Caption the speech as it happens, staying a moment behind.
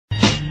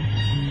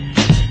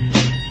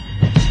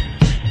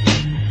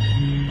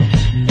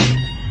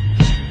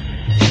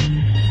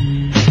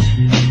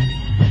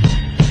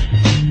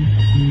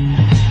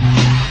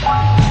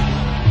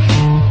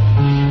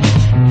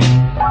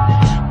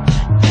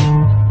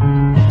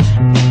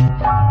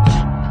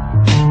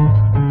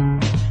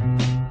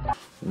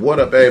What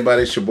up,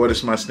 everybody? It's your boy,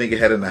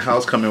 TheSmartSneakerhead, in the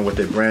house, coming with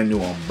a brand new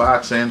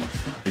unboxing.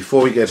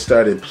 Before we get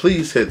started,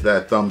 please hit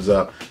that thumbs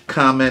up,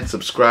 comment,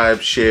 subscribe,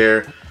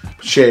 share,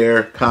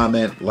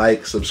 comment,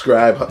 like,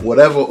 subscribe,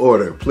 whatever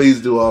order. Please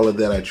do all of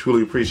that. I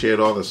truly appreciate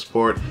all the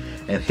support.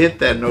 And hit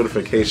that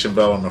notification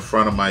bell on the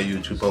front of my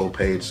YouTube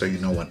page so you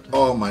know when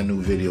all my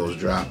new videos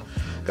drop.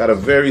 Got a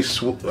very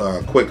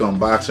quick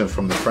unboxing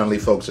from the friendly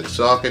folks at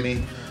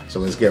Saucony.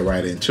 So let's get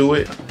right into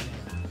it.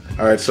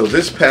 Alright, so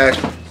this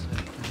pack,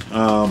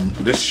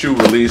 this shoe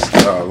released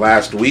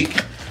last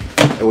week.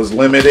 It was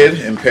limited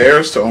in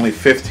pairs to only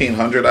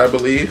 1,500, I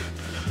believe.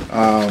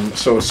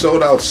 So it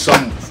sold out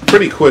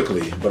pretty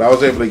quickly, but I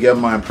was able to get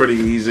mine pretty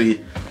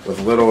easy with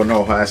little or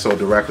no hassle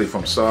directly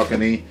from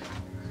Saucony.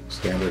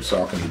 Standard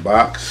Saucony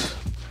box.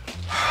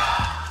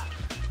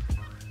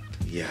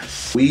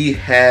 Yes. We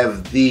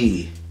have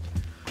the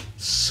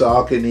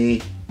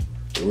Saucony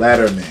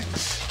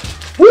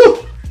Lettermans.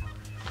 Woo!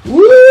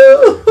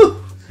 Woo!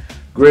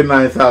 Grid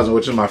 9000,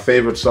 which is my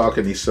favorite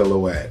Saucony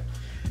silhouette.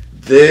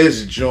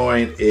 This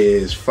joint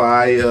is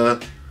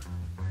fire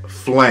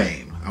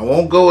flame. I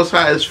won't go as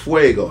high as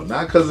Fuego,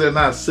 not because they're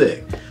not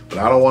sick, but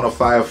I don't want to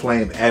fire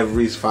flame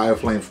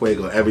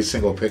Fuego every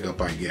single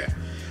pickup I get.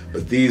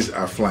 But these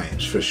are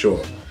flames for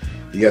sure.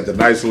 You get the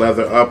nice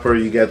leather upper.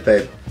 You get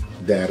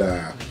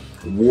that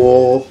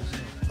wool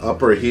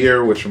upper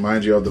here, which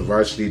reminds you of the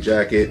varsity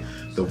jacket,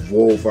 the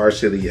wool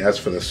varsity S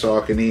for the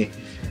Saucony.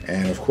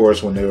 And of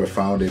course, when they were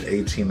founded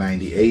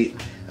 1898,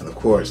 and of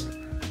course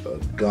the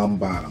gum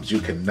bottoms, you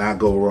cannot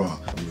go wrong.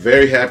 I'm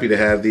very happy to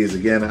have these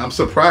again. I'm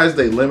surprised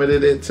they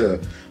limited it to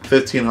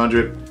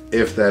 1,500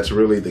 if that's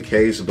really the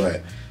case,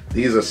 but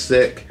these are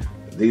sick.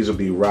 These will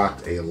be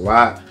rocked a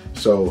lot,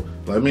 so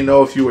let me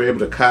know if you were able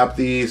to cop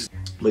these.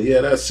 But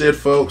yeah, that's it,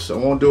 folks. I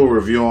won't do a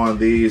review on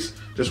these,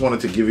 just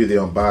wanted to give you the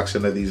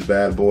unboxing of these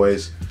bad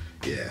boys.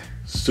 Yeah,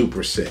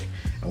 super sick.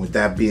 And with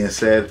that being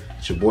said,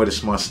 it's your boy,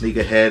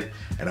 TheSmartSneakerhead,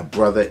 and a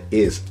brother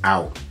is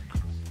out.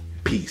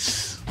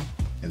 Peace.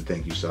 And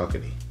thank you,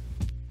 Saucony.